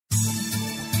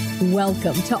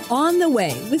Welcome to On the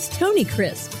Way with Tony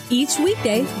Crisp. Each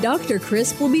weekday, Dr.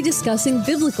 Crisp will be discussing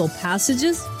biblical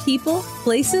passages, people,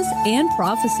 places, and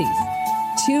prophecies.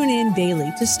 Tune in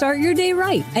daily to start your day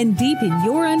right and deepen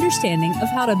your understanding of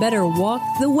how to better walk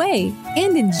the way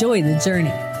and enjoy the journey.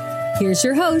 Here's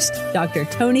your host, Dr.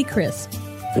 Tony Crisp.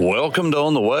 Welcome to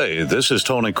On the Way. This is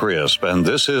Tony Crisp, and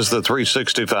this is the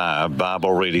 365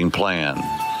 Bible Reading Plan.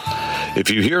 If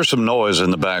you hear some noise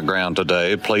in the background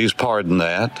today, please pardon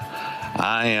that.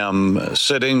 I am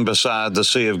sitting beside the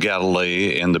Sea of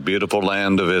Galilee in the beautiful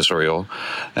land of Israel,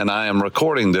 and I am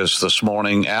recording this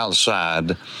morning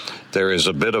outside. There is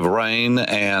a bit of rain,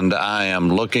 and I am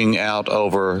looking out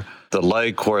over the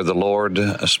lake where the Lord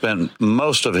spent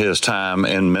most of his time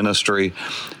in ministry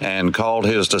and called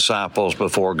his disciples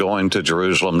before going to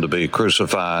Jerusalem to be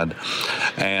crucified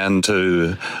and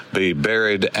to be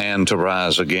buried and to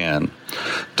rise again.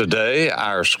 Today,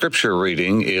 our scripture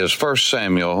reading is 1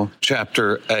 Samuel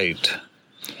chapter 8.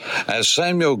 As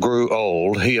Samuel grew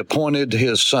old, he appointed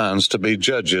his sons to be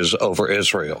judges over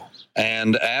Israel.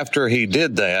 And after he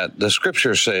did that, the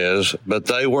scripture says, "But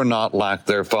they were not like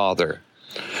their father.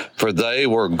 For they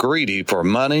were greedy for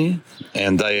money,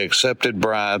 and they accepted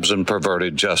bribes and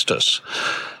perverted justice."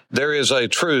 There is a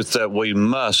truth that we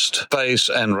must face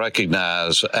and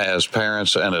recognize as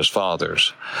parents and as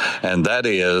fathers, and that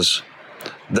is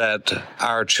that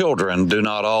our children do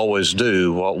not always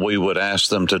do what we would ask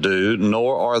them to do,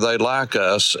 nor are they like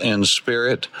us in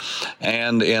spirit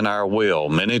and in our will.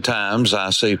 Many times I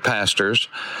see pastors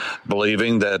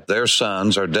believing that their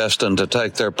sons are destined to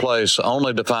take their place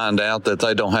only to find out that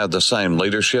they don't have the same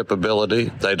leadership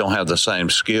ability, they don't have the same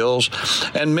skills,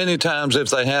 and many times if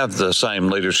they have the same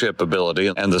leadership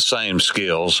ability and the same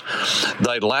skills,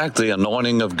 they lack the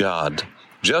anointing of God.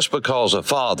 Just because a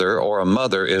father or a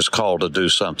mother is called to do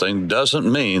something doesn't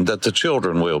mean that the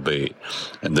children will be.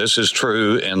 And this is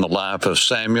true in the life of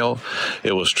Samuel.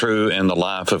 It was true in the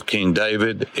life of King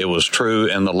David. It was true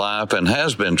in the life and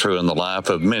has been true in the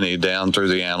life of many down through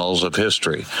the annals of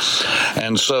history.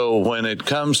 And so when it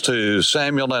comes to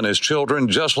Samuel and his children,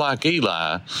 just like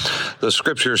Eli, the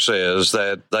scripture says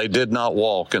that they did not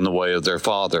walk in the way of their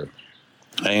father.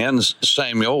 And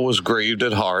Samuel was grieved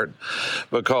at heart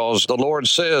because the Lord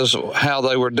says how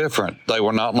they were different. They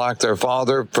were not like their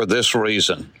father for this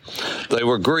reason. They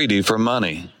were greedy for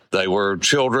money. They were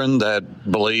children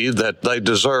that believed that they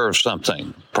deserved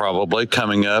something. Probably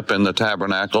coming up in the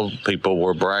tabernacle, people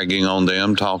were bragging on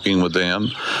them, talking with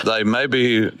them. They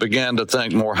maybe began to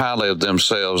think more highly of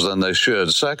themselves than they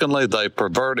should. Secondly, they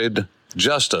perverted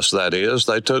justice, that is,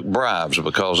 they took bribes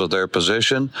because of their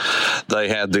position. They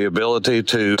had the ability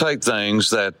to take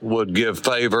things that would give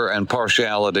favor and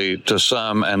partiality to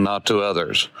some and not to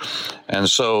others. And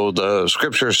so the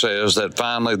scripture says that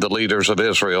finally the leaders of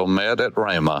Israel met at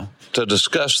Ramah to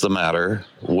discuss the matter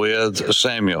with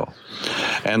Samuel.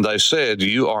 And they said,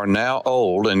 "You are now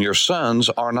old, and your sons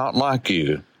are not like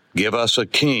you. Give us a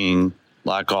king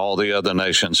like all the other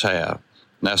nations have."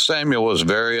 Now, Samuel was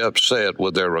very upset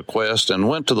with their request and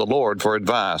went to the Lord for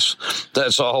advice.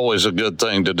 That's always a good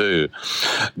thing to do.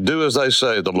 "Do as they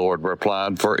say," the Lord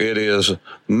replied, "for it is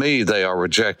me they are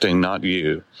rejecting, not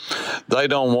you. They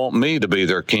don't want me to be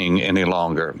their king any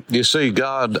longer." You see,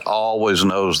 God always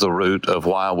knows the root of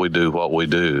why we do what we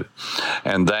do,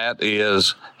 and that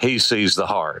is he sees the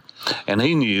heart. And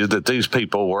he knew that these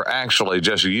people were actually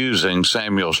just using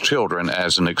Samuel's children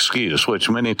as an excuse, which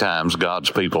many times God's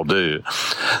people do.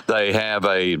 They have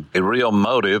a real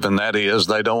motive, and that is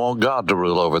they don't want God to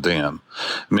rule over them.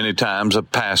 Many times a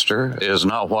pastor is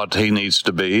not what he needs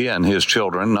to be, and his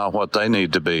children not what they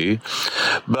need to be.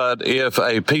 But if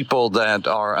a people that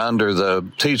are under the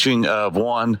teaching of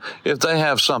one, if they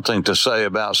have something to say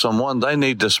about someone, they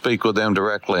need to speak with them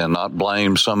directly and not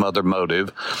blame some other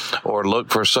motive or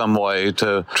look for some way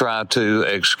to try to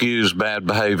excuse bad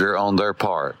behavior on their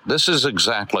part. This is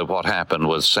exactly what happened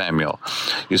with Samuel.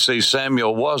 You see, Samuel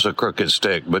was a crooked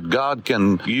stick, but God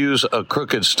can use a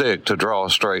crooked stick to draw a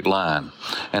straight line.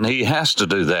 And he has to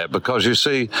do that because, you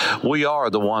see, we are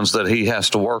the ones that he has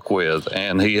to work with,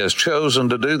 and he has chosen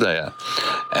to do that.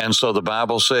 And so the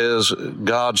Bible says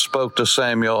God spoke to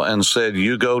Samuel and said,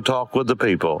 "You go talk with the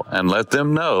people and let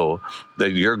them know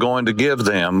that you're going to give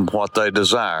them what they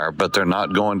desire, but they're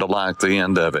not going to like the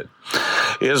end of it."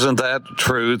 Isn't that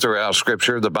true throughout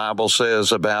Scripture? The Bible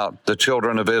says about the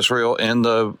children of Israel in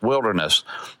the wilderness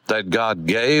that God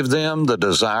gave them the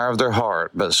desire of their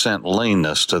heart, but sent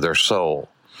leanness to their soul.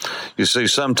 You see,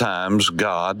 sometimes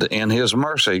God, in His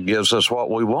mercy, gives us what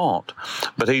we want.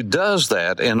 But He does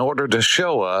that in order to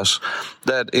show us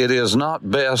that it is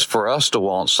not best for us to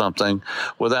want something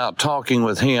without talking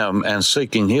with Him and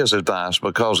seeking His advice,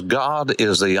 because God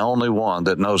is the only one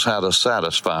that knows how to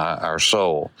satisfy our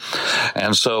soul.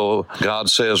 And so God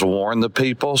says, warn the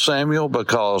people, Samuel,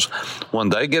 because when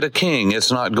they get a king,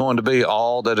 it's not going to be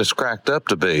all that it's cracked up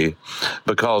to be,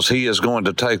 because he is going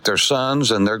to take their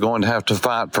sons and they're going to have to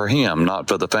fight for him, not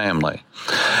for the family.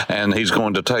 And he's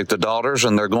going to take the daughters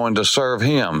and they're going to serve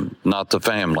him, not the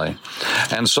family.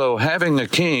 And so having a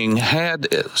king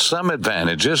had some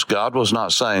advantages. God was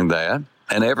not saying that.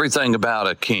 And everything about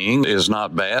a king is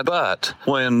not bad. But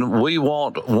when we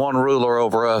want one ruler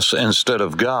over us instead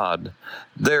of God,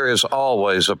 there is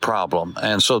always a problem.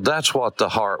 And so that's what the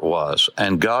heart was.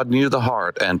 And God knew the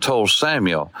heart and told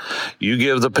Samuel, you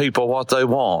give the people what they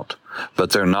want,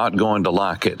 but they're not going to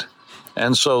like it.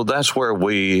 And so that's where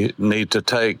we need to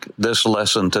take this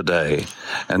lesson today.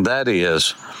 And that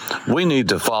is, we need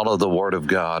to follow the Word of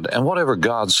God. And whatever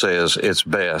God says, it's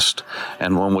best.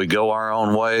 And when we go our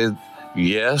own way,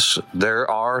 yes,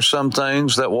 there are some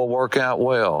things that will work out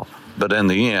well. But in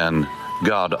the end,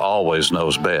 God always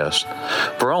knows best.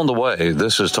 For On the Way,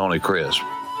 this is Tony Crisp.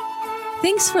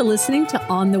 Thanks for listening to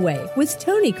On the Way with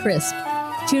Tony Crisp.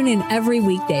 Tune in every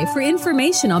weekday for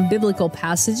information on biblical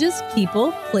passages,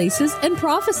 people, places, and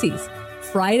prophecies.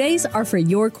 Fridays are for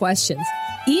your questions.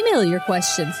 Email your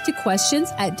questions to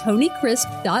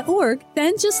questions@tonycrisp.org.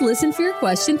 Then just listen for your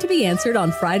question to be answered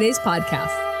on Friday's podcast.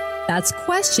 That's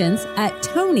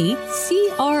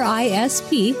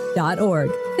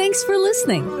questions@tonycrisp.org. Thanks for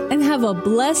listening and have a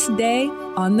blessed day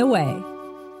on the way.